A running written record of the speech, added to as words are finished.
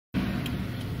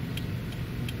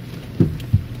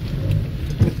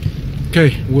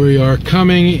Okay, we are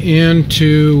coming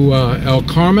into El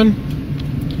Carmen.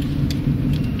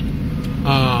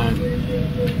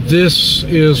 This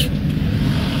is,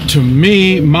 to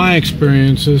me, my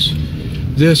experiences,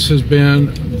 this has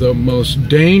been the most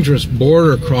dangerous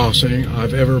border crossing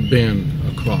I've ever been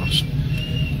across.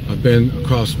 I've been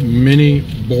across many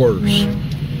borders.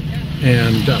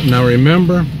 And now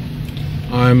remember,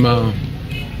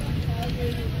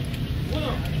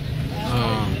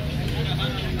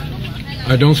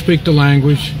 I don't speak the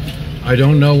language. I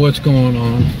don't know what's going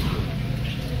on.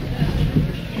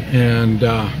 And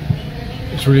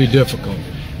it's really difficult.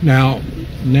 Now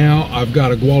I've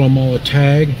got a Guatemala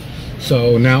tag,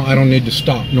 so now I don't need to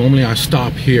stop. Normally I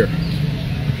stop here.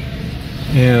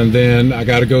 And then I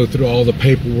got to go through all the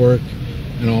paperwork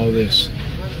and all this.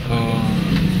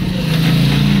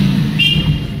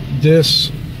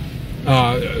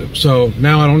 So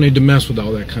now I don't need to mess with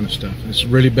all that kind of stuff. It's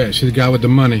really bad. See the guy with the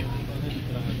money.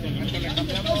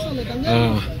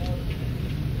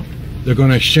 They're going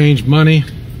to exchange money.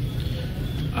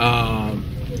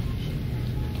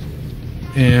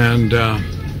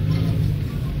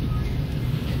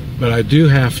 But I do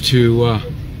have to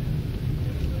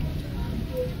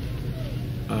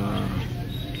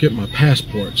get my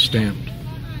passport stamped.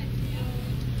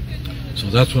 So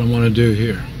that's what I want to do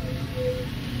here.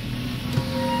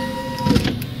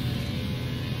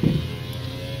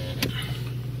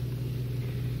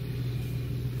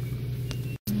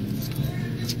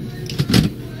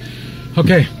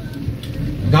 Okay,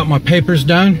 got my papers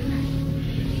done.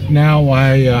 Now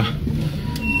I'm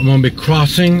going to be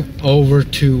crossing over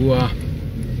to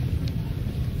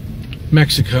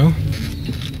Mexico.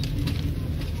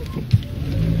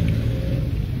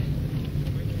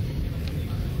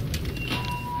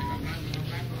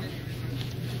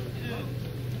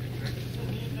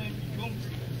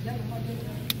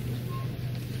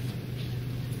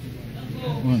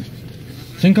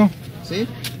 ¿Cinco? Sí,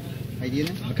 ahí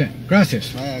tiene. Ok,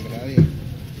 gracias. Gracias.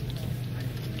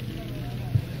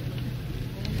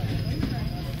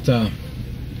 So,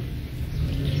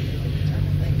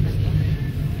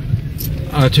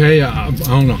 I'll tell you, I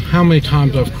don't know how many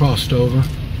times I've crossed over,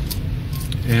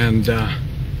 and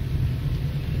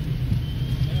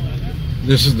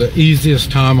this is the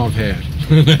easiest time I've had.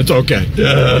 That's okay.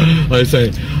 Like I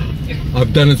say,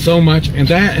 I've done it so much, and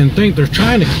think they're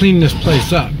trying to clean this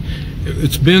place up.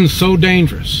 It's been so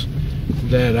dangerous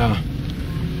that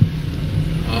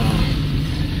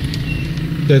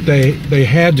that they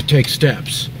had to take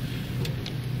steps.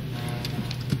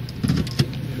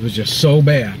 It was just so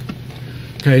bad.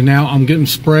 Okay, now I'm getting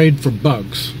sprayed for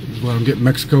bugs. When I'm getting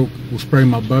Mexico, will spray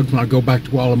my bugs. When I go back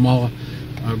to Guatemala,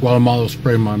 Guatemala will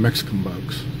spray my Mexican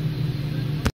bugs.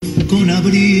 Con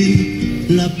abrir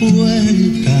la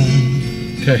puerta.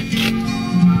 Okay.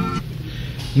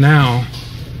 Now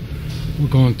we're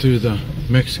going through the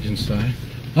Mexican side.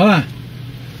 Hola.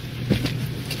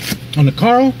 On the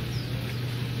carro?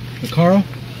 The carro?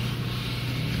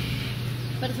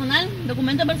 Personal,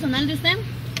 documento personal de usted.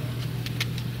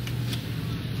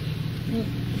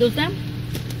 ¿De usted?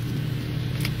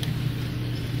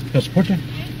 ¿Pasaporte?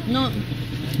 No.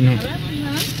 No. A ver.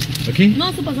 ¿Aquí?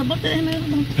 No, su pasaporte, déjeme ver.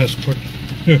 Pasaporte.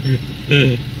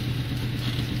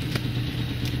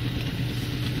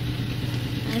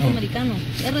 Es americano.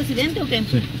 ¿Es residente o qué?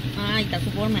 Sí. Ah, ahí está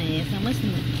su forma esa,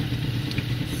 muéstrame.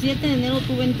 7 de enero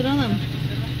tuvo entrada.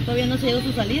 Todavía no se llegó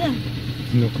su salida.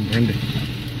 No comprende.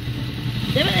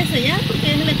 Debe de sellar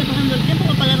porque él le está pasando el tiempo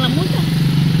para pagar la multa.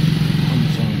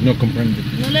 No comprende.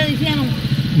 ¿No le dijeron?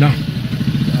 No.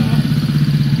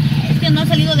 Es que no ha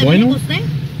salido de Bueno. México usted.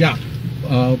 Ya.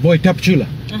 Voy a Tapachula.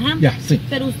 Ajá. Ya, sí.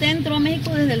 Pero usted entró a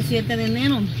México desde el 7 de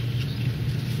enero.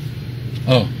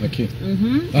 Oh, aquí.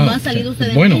 No ha salido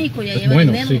usted de México, ya lleva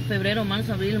enero, sí. febrero,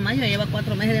 marzo, abril, mayo, ya lleva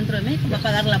 4 meses dentro de México, va a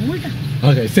pagar la multa.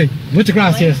 Ok, sí. Muchas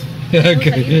gracias. Bueno,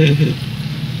 Okay.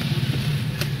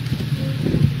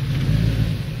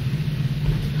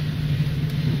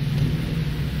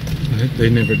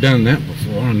 They've never done that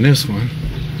before on this one.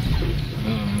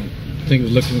 I think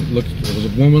it was there was a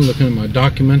woman looking at my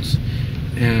documents,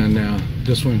 and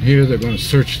this one here, they're going to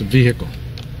search the vehicle.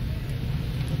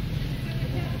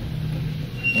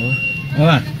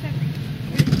 Hola.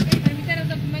 Permite los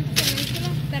documentos del vehículo,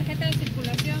 tarjeta de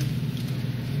circulación,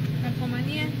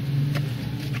 calcomanía.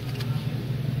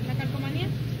 ¿La calcomanía?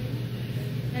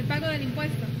 El pago del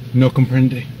impuesto. No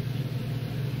comprende.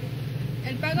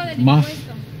 El pago del Más.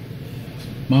 impuesto.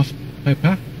 Más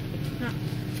pepa?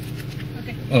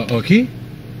 No. Ok. Aquí?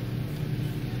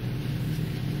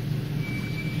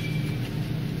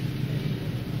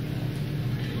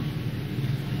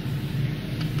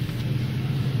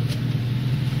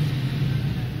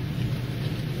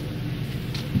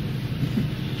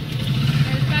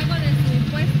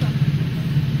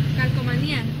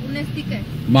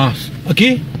 Más.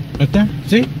 Aquí, right there,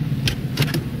 see?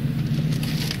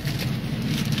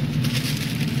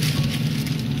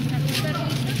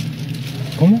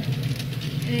 ¿Cómo?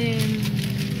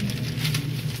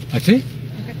 ¿Así?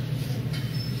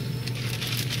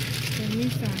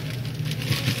 Permiso.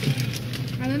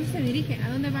 ¿A dónde se dirige? ¿A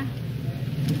dónde va?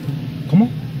 ¿Cómo?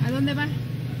 ¿A dónde va?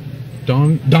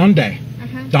 ¿Dónde?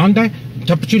 Ajá. ¿Dónde?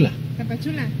 Tapachula.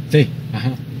 Tapachula. Sí,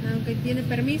 ajá. Aunque tiene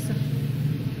permiso.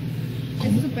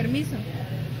 ¿Cómo? ¿Ese es su permiso?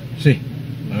 Sí.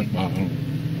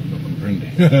 No comprende.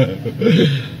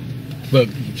 But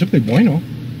simply bueno.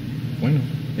 Bueno,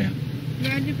 yeah.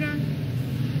 Where are you from?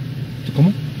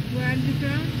 ¿Cómo? Where are you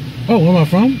from? Oh, where am I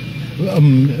from?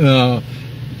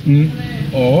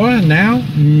 Now,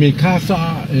 mi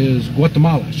casa is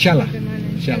Guatemala, Shela.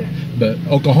 Guatemala. But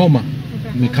Oklahoma.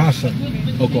 Mi casa,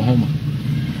 Oklahoma.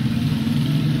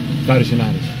 Estados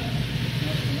Unidos.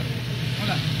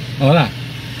 Hola.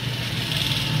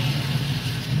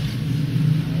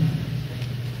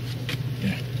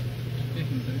 Yeah.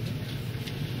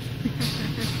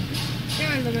 Qué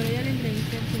Baldomero, ya le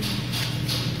entrevisté al señor.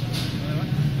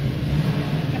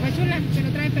 Tapachula, que no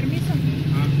trae permiso.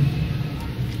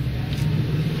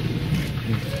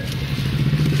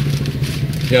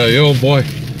 Yeah, yo, boy.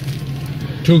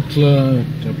 Tuxtla,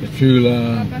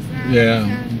 Tapachula. Yeah.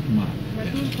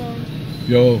 Huatulco.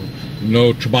 Yo,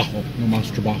 no trabajo, no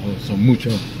más trabajo, so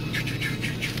mucho.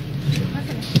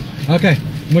 Okay,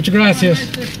 muchas gracias.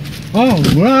 Oh,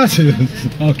 gracias.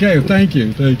 Okay, thank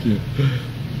you, thank you.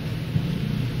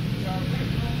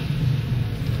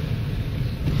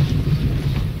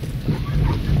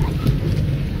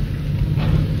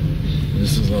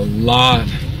 This is a lot.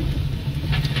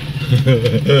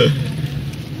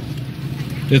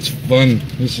 It's fun.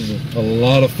 This is a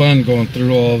lot of fun going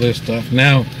through all this stuff.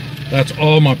 Now, that's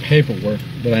all my paperwork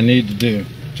that I need to do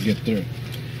to get through.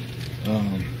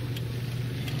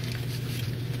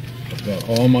 I've got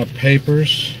all my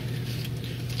papers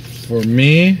for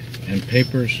me and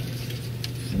papers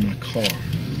for my car.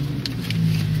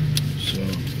 So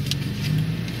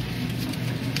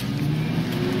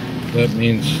that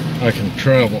means I can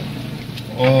travel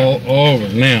all over.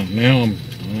 Now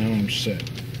I'm set.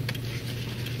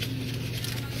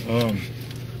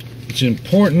 It's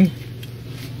important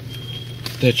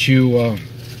that you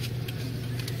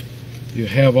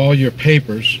have all your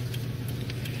papers,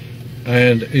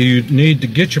 and you need to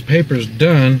get your papers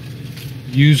done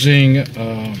using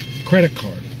a credit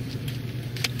card.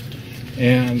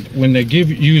 And when they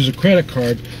use a credit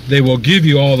card, they will give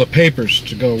you all the papers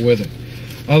to go with it.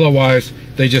 Otherwise,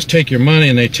 they just take your money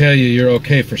and they tell you you're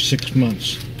okay for 6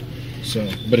 months. So,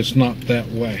 but it's not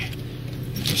that way.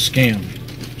 It's a scam.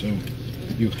 So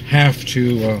you have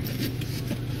to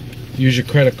use your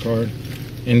credit card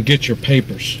and get your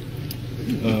papers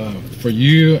for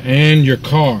you and your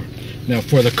car. Now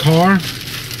for the car,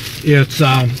 it's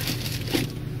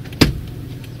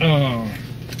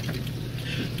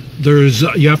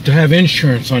you have to have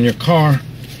insurance on your car.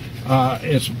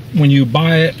 It's when you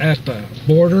buy it at the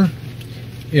border,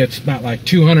 it's about like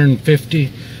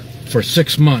 $250 for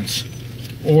 6 months,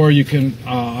 or you can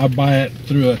I buy it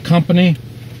through a company,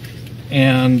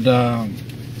 and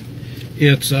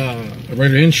it's a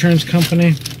regular insurance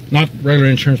company, not regular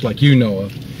insurance like you know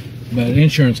of, but an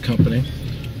insurance company,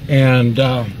 and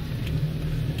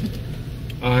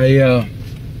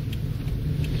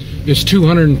it's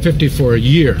 $250 for a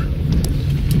year.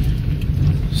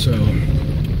 So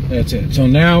that's it. So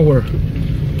now we're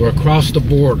across the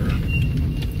border.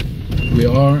 We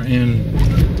are in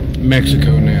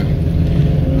Mexico now.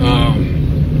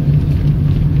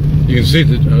 You can see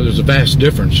that there's a vast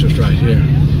difference just right here.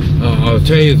 I'll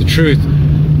tell you the truth,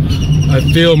 I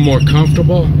feel more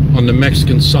comfortable on the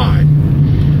Mexican side.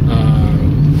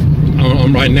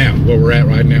 On right now, where we're at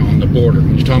right now on the border.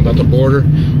 When you're talking about the border,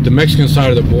 the Mexican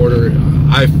side of the border,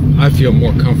 I feel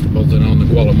more comfortable than on the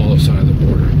Guatemala side of the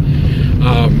border.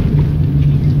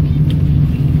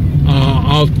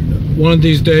 One of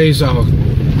these days I'll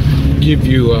give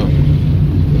you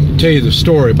tell you the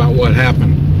story about what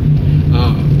happened.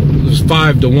 It was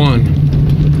 5-1,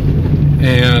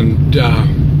 and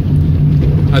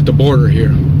at the border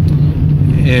here,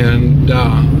 and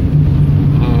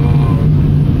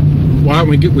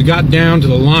we got down to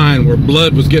the line where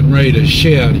blood was getting ready to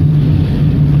shed,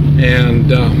 and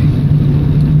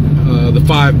the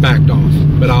 5 backed off.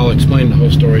 But I'll explain the whole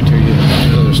story to you in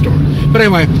another story. But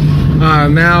anyway,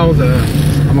 now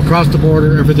I'm across the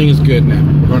border. Everything is good now.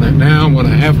 I'm gonna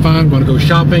have fun. I'm gonna go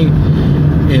shopping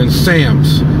in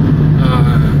Sam's,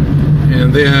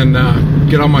 and then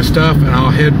get all my stuff, and I'll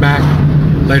head back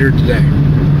later today.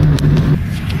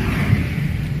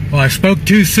 Well, I spoke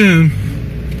too soon.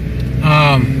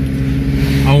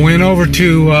 I went over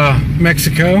to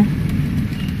Mexico.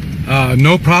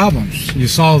 No problems. You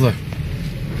saw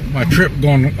my trip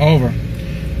going over.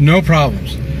 No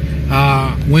problems.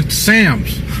 Went to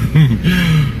Sam's.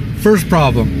 First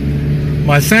problem.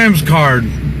 My Sam's card,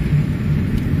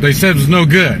 they said was no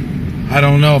good. I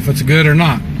don't know if it's good or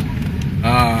not.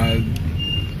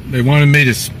 They wanted me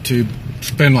to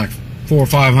spend like 400 or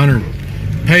 500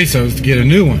 pesos to get a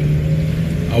new one.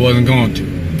 I wasn't going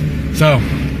to. So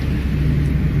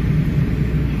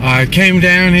I came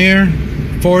down here,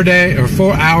 4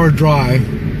 hour drive,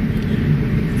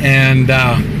 and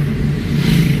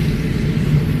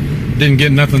didn't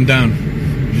get nothing done.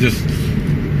 Just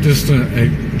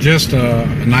a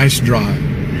nice drive.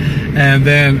 And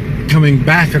then coming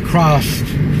back across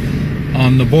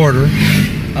on the border,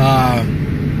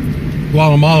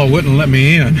 Guatemala wouldn't let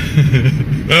me in.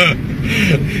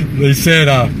 They said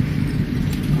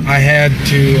I had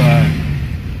to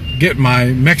get my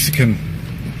Mexican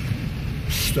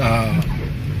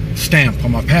stamp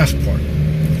on my passport,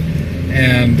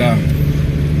 and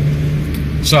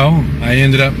so I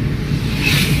ended up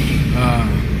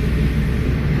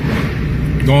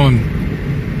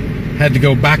had to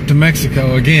go back to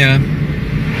Mexico again.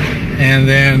 And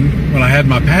then when I had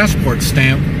my passport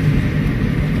stamp,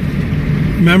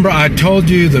 remember I told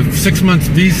you the 6 months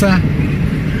visa?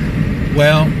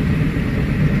 Well,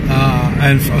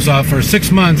 and so for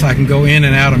 6 months I can go in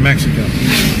and out of Mexico.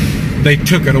 They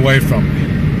took it away from me.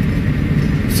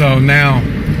 So now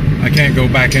I can't go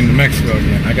back into Mexico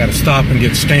again. I got to stop and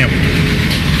get stamped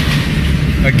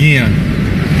again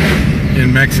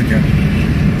in Mexico.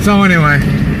 So anyway,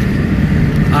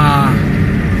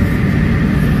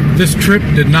 this trip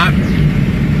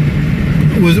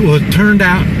turned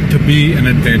out to be an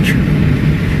adventure.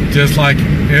 Just like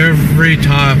every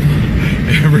time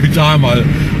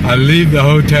I leave the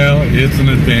hotel, it's an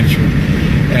adventure.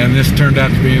 And this turned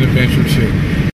out to be an adventure too.